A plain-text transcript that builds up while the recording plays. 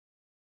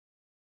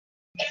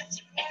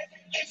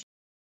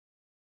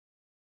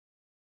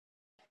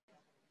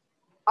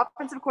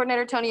Offensive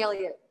coordinator, Tony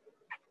Elliott.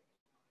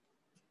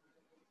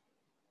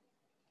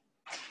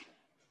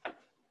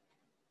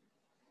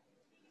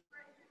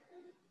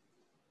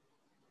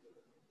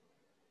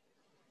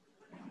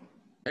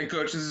 Hey,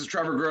 Coach, this is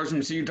Trevor Gross from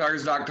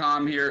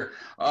CUTigers.com here.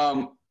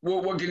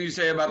 What can you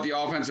say about the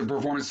offensive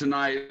performance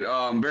tonight?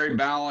 Very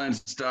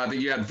balanced. I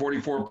think you had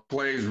 44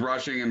 plays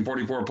rushing and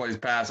 44 plays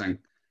passing.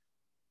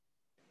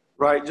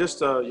 Right. Just,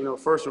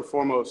 first and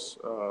foremost,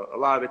 a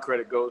lot of the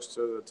credit goes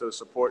to the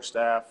support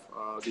staff,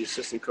 the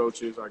assistant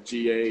coaches, our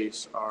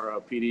GAs, our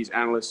PDs,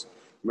 analysts.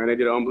 Man, they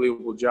did an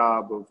unbelievable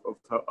job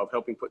of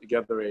helping put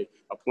together a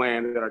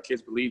plan that our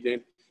kids believed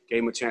in,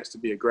 gave them a chance to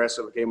be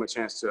aggressive, gave them a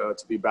chance to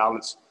be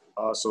balanced.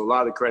 So a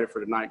lot of the credit for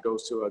the night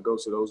goes to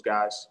those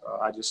guys.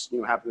 I just,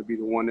 happen to be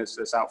the one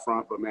that's out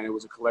front, but man, it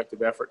was a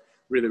collective effort.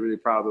 Really, really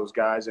proud of those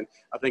guys. And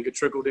I think it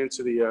trickled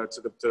into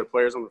to the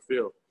players on the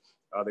field.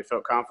 They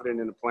felt confident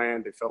in the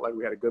plan. They felt like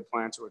we had a good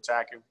plan to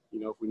attack him.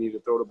 If we needed to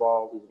throw the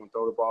ball, we were going to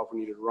throw the ball. If we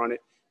needed to run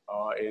it.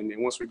 And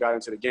once we got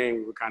into the game,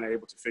 we were kind of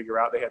able to figure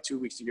out. They had 2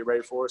 weeks to get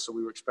ready for us, so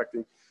we were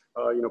expecting,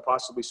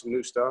 possibly some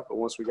new stuff. But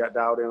once we got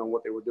dialed in on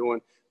what they were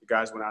doing, the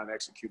guys went out and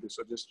executed.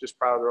 So just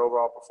proud of their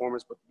overall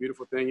performance. But the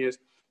beautiful thing is,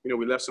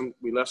 we left some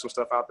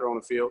stuff out there on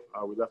the field.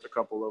 We left a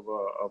couple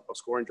of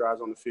scoring drives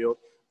on the field,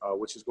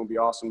 which is going to be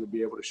awesome to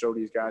be able to show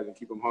these guys and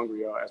keep them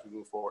hungry as we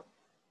move forward.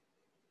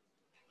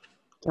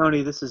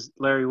 Tony, this is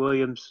Larry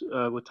Williams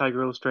with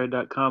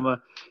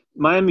TigerIllustrated.com.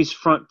 Miami's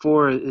front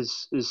four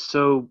is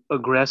so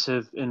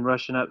aggressive in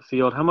rushing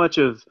upfield. How much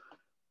of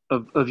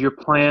your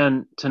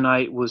plan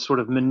tonight was sort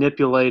of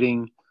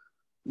manipulating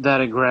that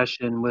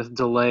aggression with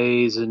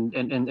delays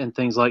and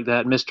things like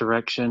that,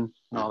 misdirection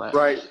and all that?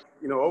 Right.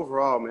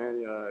 Overall,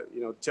 man,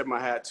 tip my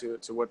hat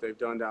to what they've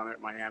done down there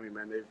at Miami,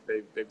 man.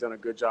 They've done a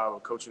good job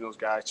of coaching those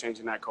guys,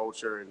 changing that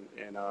culture.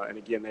 And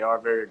again, they are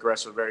very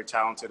aggressive, very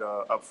talented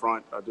up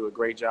front, do a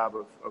great job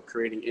of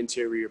creating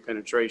interior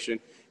penetration.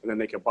 And then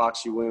they can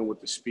box you in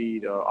with the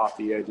speed off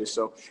the edges.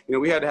 So,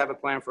 we had to have a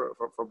plan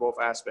for both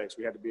aspects.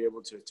 We had to be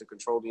able to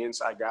control the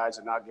inside guys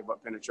and not give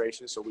up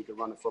penetration so we could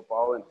run the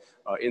football and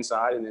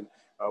inside. And then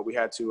we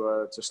had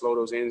to slow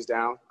those ends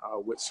down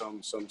with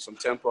some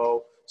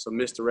tempo, some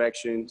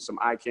misdirection, some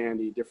eye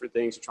candy, different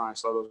things to try and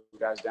slow those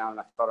guys down. And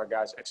I thought our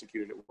guys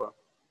executed it well.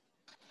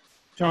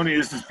 Tony,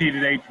 this is Pete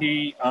at AP.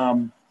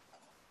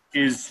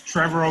 Is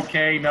Trevor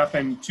okay?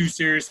 Nothing too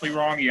seriously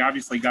wrong? He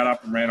obviously got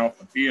up and ran off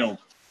the field.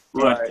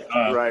 But,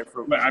 right.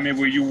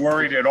 Were you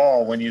worried at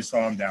all when you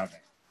saw him down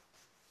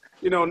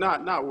there?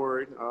 Not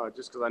worried,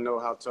 just because I know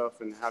how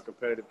tough and how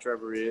competitive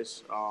Trevor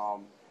is.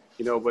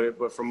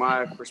 But from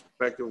my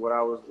perspective, what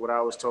I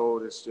was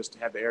told is just to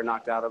have the air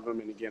knocked out of him.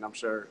 And again, I'm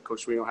sure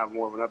Coach Sweeney will have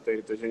more of an update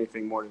if there's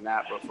anything more than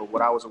that. But for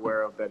what I was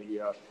aware of, that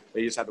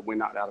they just had the wind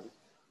knocked out of him.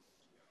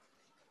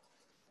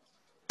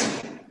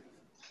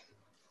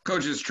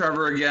 Coach, it's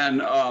Trevor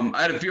again.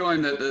 I had a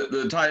feeling that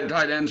the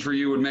tight ends for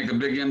you would make a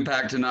big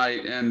impact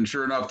tonight, and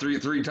sure enough,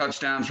 three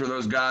touchdowns for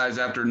those guys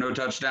after no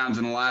touchdowns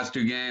in the last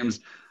two games.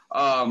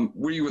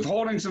 Were you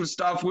withholding some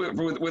stuff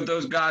with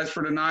those guys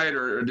for tonight,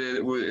 or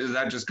is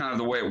that just kind of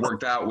the way it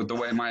worked out with the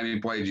way Miami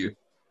played you?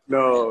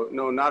 No,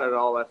 not at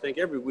all. I think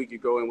every week you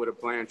go in with a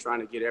plan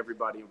trying to get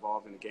everybody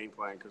involved in the game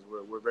plan because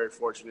we're very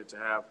fortunate to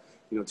have,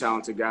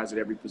 talented guys at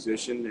every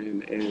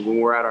position. And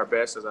when we're at our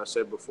best, as I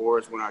said before,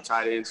 is when our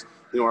tight ends,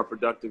 are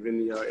productive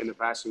in the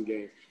passing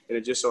game. And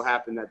it just so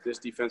happened that this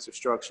defensive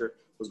structure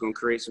was going to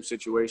create some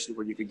situations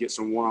where you could get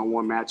some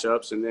one-on-one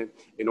matchups. And then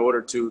in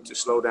order to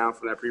slow down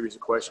from that previous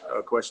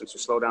question, to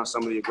slow down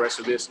some of the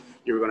aggressiveness,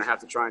 you were going to have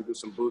to try and do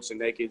some boots and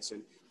nakeds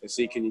and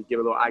see, can you give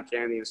a little eye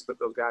candy and slip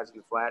those guys in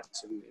the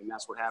flats? And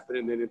that's what happened.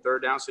 And then in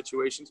third down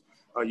situations,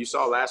 you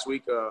saw last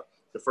week,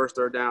 the first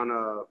third down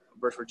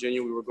versus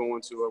Virginia, we were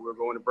going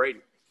to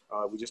Brady.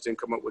 We just didn't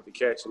come up with the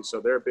catch. And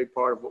so they're a big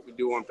part of what we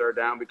do on third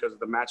down because of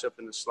the matchup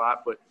in the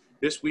slot. But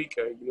this week,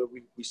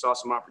 we saw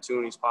some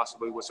opportunities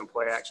possibly with some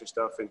play action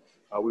stuff. And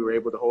we were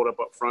able to hold up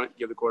front,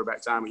 give the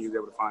quarterback time, and he was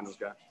able to find those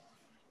guys.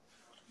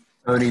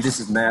 Tony,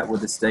 this is Matt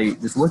with the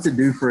State. Just what's it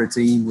do for a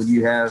team when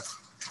you have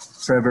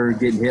Trevor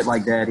getting hit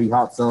like that? He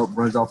hops up,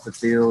 runs off the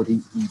field.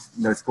 He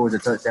scores a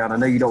touchdown. I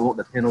know you don't want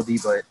the penalty,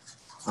 but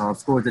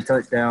scores a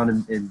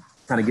touchdown and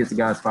kind of gets the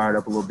guys fired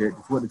up a little bit.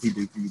 Just what does he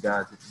do for you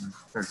guys in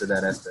terms of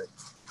that aspect?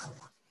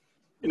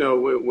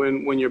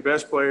 When your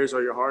best players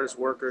are your hardest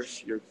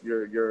workers,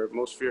 your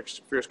most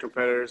fierce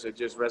competitors, it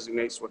just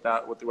resonates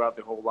throughout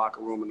the whole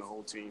locker room and the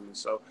whole team. And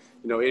so,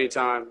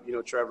 anytime,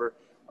 Trevor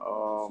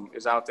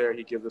is out there,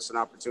 he gives us an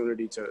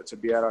opportunity to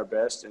be at our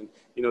best. And,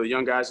 the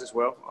young guys as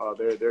well,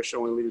 they're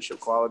showing leadership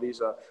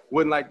qualities.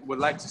 Would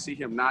like to see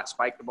him not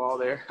spike the ball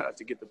there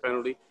to get the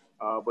penalty.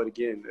 But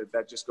again,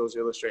 that just goes to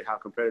illustrate how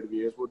competitive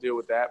he is. We'll deal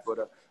with that.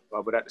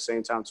 But at the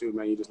same time too,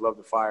 man, you just love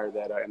the fire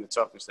and the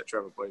toughness that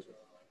Trevor plays with.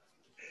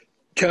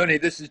 Tony,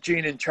 this is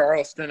Gene in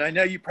Charleston. I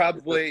know you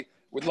probably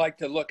would like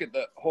to look at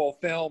the whole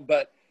film,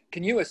 but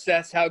can you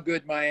assess how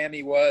good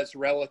Miami was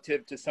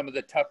relative to some of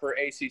the tougher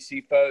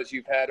ACC foes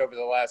you've had over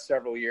the last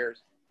several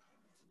years?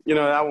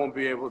 I won't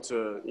be able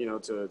to,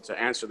 to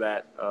answer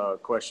that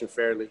question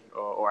fairly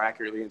or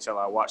accurately until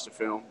I watch the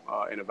film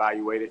and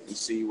evaluate it and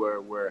see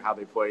how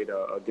they played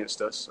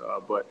against us.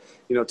 But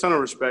ton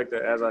of respect,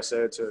 as I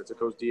said, to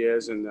Coach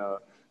Diaz and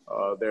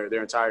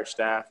their entire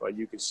staff.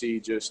 You can see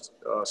just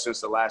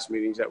since the last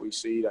meetings that we've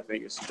seen, I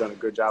think it's done a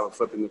good job of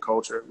flipping the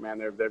culture. Man,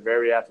 they're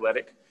very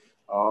athletic,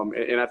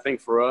 and I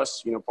think for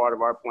us, part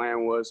of our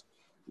plan was,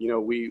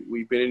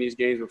 we've been in these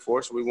games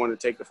before, so we wanted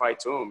to take the fight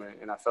to them.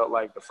 And I felt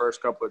like the first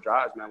couple of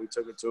drives, man, we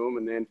took it to them.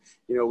 And then,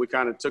 we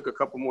kind of took a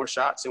couple more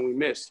shots and we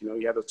missed.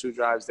 You had those 2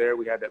 drives there.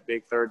 We had that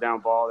big 3rd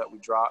down ball that we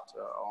dropped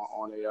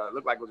on it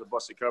looked like it was a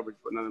busted coverage,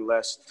 but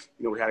nonetheless,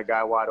 we had a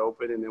guy wide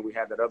open. And then we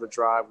had that other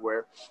drive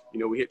where,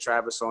 we hit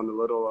Travis on the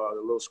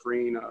little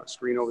screen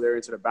over there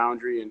into the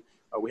boundary. And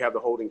we have the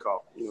holding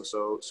call,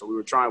 so we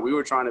were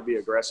trying to be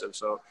aggressive.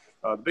 So,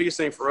 the biggest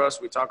thing for us,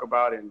 we talk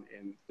about, and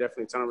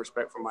definitely a ton of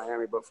respect for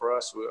Miami, but for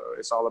us,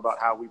 it's all about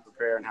how we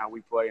prepare and how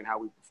we play and how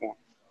we perform.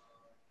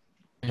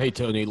 Hey,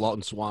 Tony,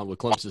 Lawton Swan with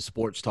Clemson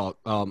Sports Talk.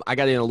 I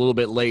got in a little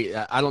bit late.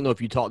 I don't know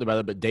if you talked about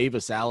it, but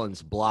Davis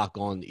Allen's block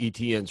on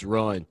ETN's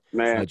run,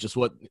 man,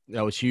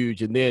 that was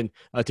huge. And then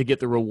to get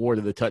the reward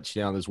of the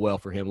touchdown as well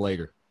for him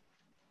later.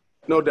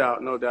 No doubt.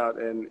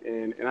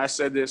 And I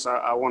said this,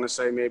 I want to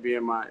say maybe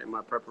in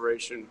my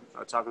preparation,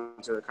 talking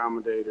to the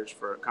commentators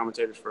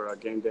for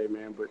game day,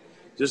 man, but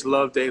just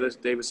love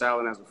Davis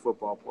Allen as a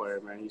football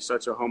player, man. He's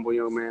such a humble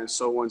young man,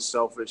 so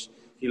unselfish.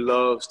 He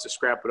loves to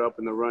scrap it up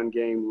in the run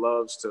game,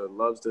 loves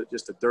to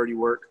just the dirty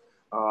work.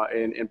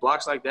 And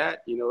blocks like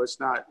that, it's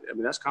not,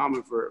 that's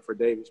common for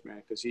Davis,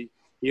 man, because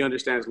he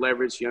understands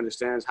leverage. He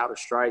understands how to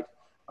strike.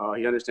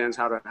 He understands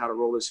how to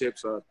roll his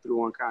hips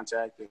through on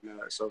contact, and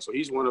so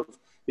he's one of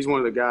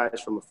the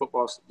guys from a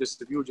football.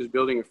 Just if you were just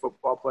building a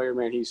football player,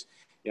 man, he's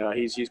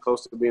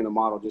close to being a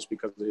model just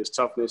because of his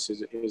toughness,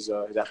 his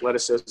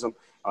athleticism,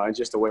 and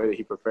just the way that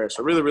he prepares.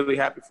 So really, really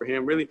happy for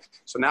him. Really,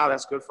 so now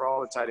that's good for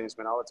all the tight ends,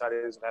 man. All the tight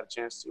ends have had a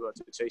chance to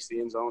chase the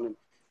end zone,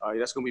 and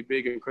that's going to be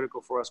big and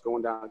critical for us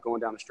going down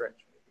the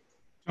stretch.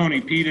 Tony,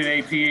 Pete at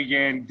AP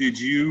again. Did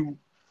you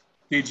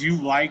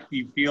like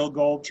the field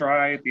goal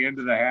try at the end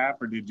of the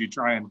half, or did you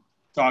try and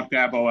talk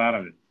Dabo out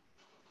of it?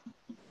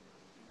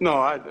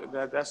 No,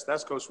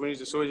 that's Coach Sweeney's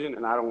decision,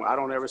 and I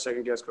don't ever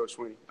second guess Coach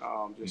Sweeney.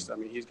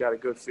 He's got a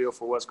good feel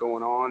for what's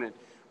going on,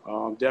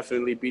 and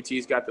definitely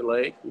BT's got the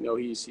leg.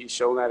 He's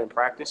shown that in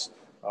practice.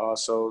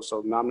 So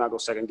now I'm not gonna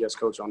second guess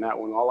Coach on that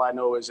one. All I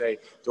know is,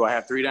 do I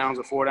have 3 downs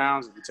or 4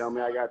 downs? If you tell me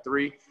I got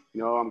 3,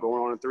 I'm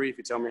going on a 3. If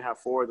you tell me I have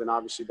 4, then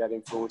obviously that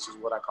influences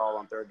what I call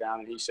on 3rd down.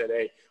 And he said,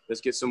 hey,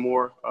 let's get some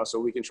more so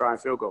we can try and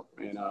field goal.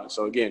 And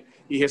so again,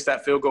 he hits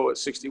that field goal at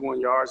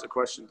 61 yards. The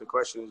question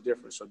is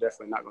different. So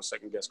definitely not going to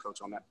second guess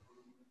Coach on that.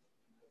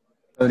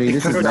 Tony,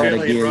 this is Coach Matt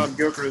Elliott, again. Rob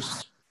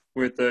Gilchrist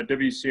with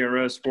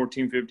WCRS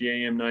 1450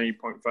 AM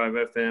 90.5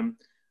 FM.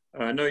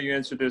 I know you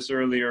answered this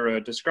earlier.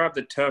 Describe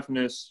the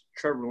toughness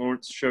Trevor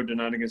Lawrence showed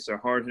tonight against a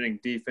hard-hitting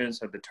defense,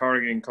 had the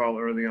targeting call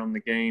early on in the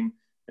game.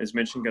 As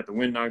mentioned, got the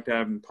wind knocked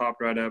out and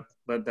popped right up,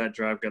 led that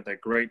drive, got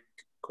that great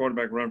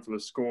quarterback run for the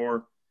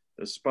score,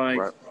 the spike.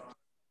 Right.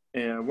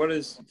 And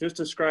just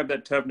describe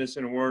that toughness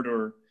in a word,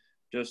 or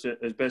just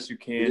as best you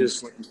can,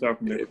 what you saw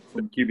from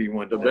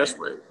QB1. The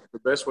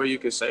best way you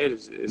can say it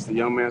is the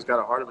young man's got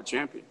a heart of a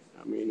champion.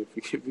 I mean,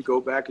 if you go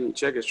back and you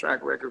check his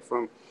track record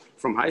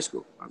from high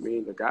school, I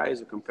mean, the guy is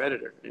a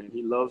competitor and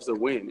he loves to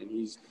win.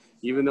 And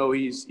even though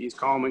he's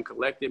calm and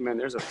collected, man,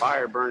 there's a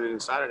fire burning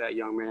inside of that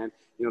young man,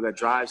 that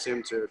drives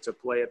him to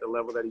play at the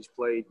level that he's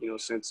played,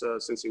 since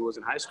he was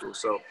in high school.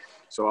 So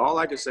all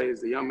I can say is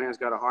the young man's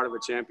got a heart of a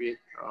champion,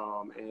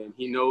 and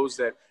he knows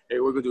that, hey,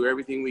 we're gonna do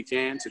everything we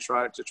can to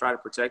try to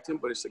protect him.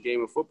 But it's a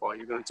game of football.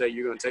 You're gonna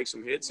take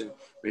some hits, and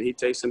when he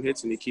takes some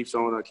hits and he keeps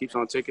on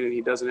ticking, and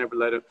he doesn't ever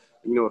let it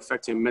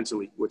affect him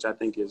mentally, which I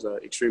think is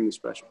extremely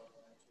special.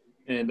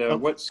 And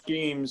what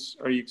schemes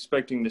are you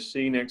expecting to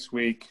see next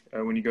week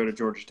when you go to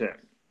Georgia Tech?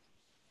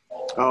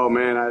 Oh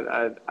man,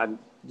 I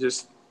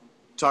just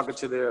talking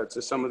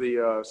to some of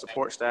the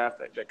support staff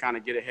that kind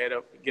of get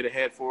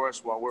ahead for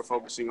us while we're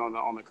focusing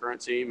on the current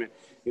team.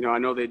 And I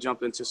know they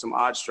jumped into some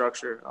odd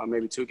structure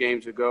maybe 2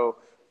 games ago.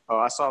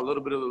 I saw a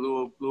little bit of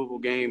the Louisville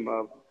game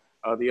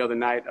the other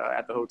night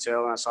at the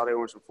hotel, and I saw they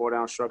were in some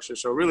 4-down structure.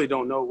 So really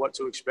don't know what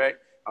to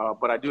expect.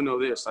 But I do know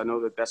this. I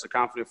know that that's a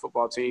confident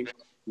football team,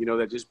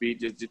 that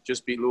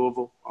just beat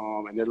Louisville,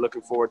 and they're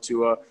looking forward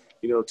to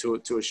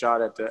a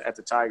shot at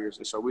the Tigers.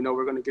 And so we know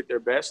we're going to get their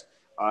best,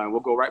 and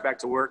we'll go right back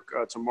to work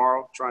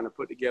tomorrow, trying to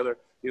put together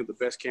the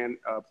best plan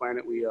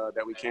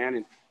that we can.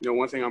 And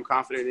one thing I'm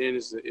confident in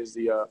is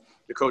the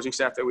coaching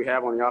staff that we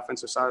have on the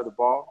offensive side of the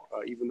ball.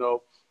 Even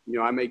though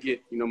I may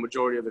get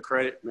majority of the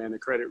credit, man, the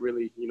credit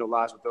really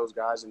lies with those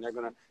guys, and they're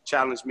going to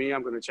challenge me.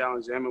 I'm going to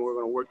challenge them, and we're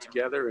going to work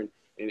together and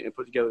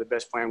put together the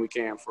best plan we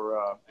can for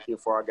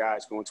our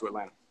guys going to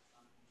Atlanta.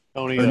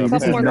 Tony,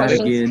 this is Matt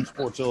again.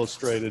 Sports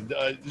Illustrated.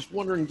 Just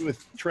wondering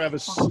with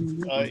Travis,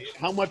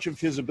 how much of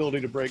his ability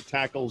to break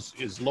tackles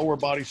is lower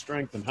body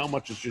strength and how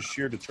much is just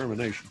sheer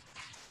determination?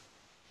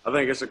 I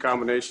think it's a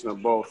combination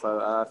of both.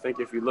 I think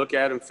if you look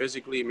at him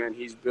physically, man,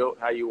 he's built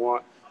how you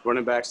want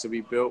running backs to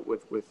be built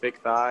with thick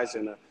thighs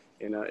and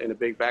a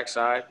big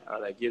backside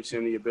that gives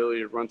him the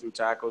ability to run through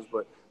tackles.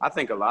 But I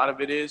think a lot of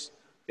it is,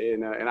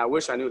 and I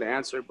wish I knew the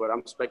answer, but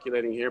I'm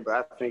speculating here. But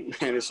I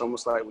think, man, it's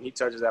almost like when he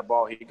touches that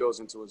ball, he goes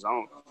into his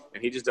zone,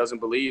 and he just doesn't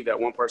believe that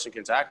one person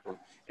can tackle him.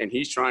 And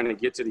he's trying to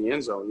get to the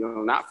end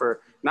zone, not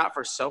for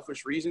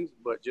selfish reasons,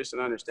 but just an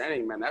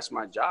understanding, man, that's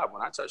my job.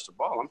 When I touch the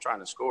ball, I'm trying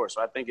to score.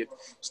 So I think it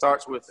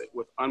starts with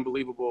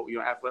unbelievable,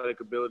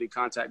 athletic ability,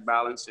 contact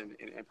balance, and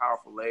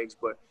powerful legs.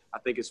 But I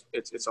think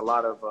it's a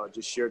lot of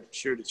just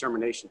sheer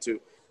determination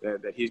too,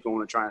 that he's going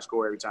to try and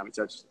score every time he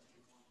touches it.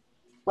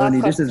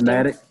 Tony, this is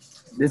Matt.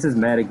 This is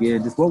Matt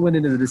again. Just what went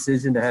into the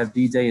decision to have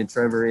DJ and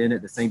Trevor in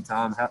at the same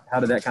time? How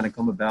did that kind of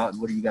come about,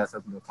 and what are you guys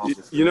hoping to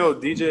accomplish?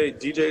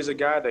 DJ is a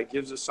guy that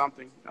gives us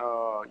something,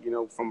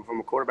 from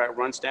a quarterback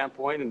run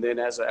standpoint, and then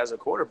as a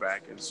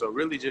quarterback. And so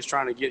really just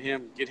trying to get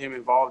him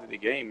involved in the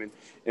game.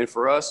 And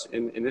for us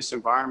in this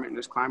environment, in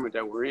this climate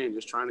that we're in,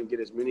 just trying to get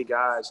as many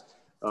guys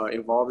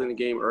involved in the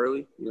game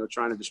early,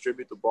 trying to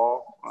distribute the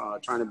ball,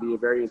 trying to be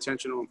very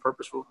intentional and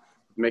purposeful,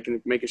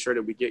 making sure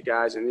that we get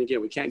guys. And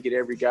again, we can't get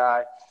every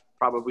guy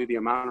probably the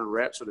amount of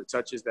reps or the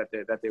touches that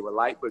they would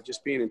like, but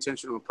just being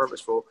intentional and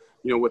purposeful,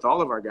 with all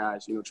of our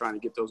guys, trying to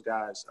get those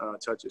guys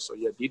touches. So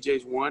yeah,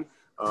 DJ's one,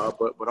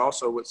 but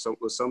also with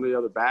some of the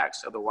other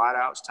backs, other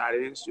wideouts, tight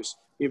ends, just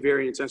being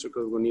very intentional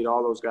because we'll need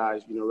all those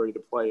guys, ready to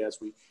play as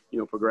we,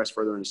 progress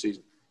further in the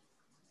season.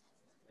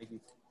 Thank you.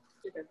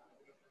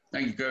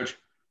 Thank you, Coach.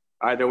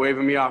 All right, they're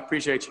waving me off.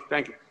 Appreciate you.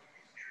 Thank you.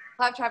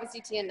 We'll have Travis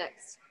Etienne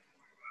next.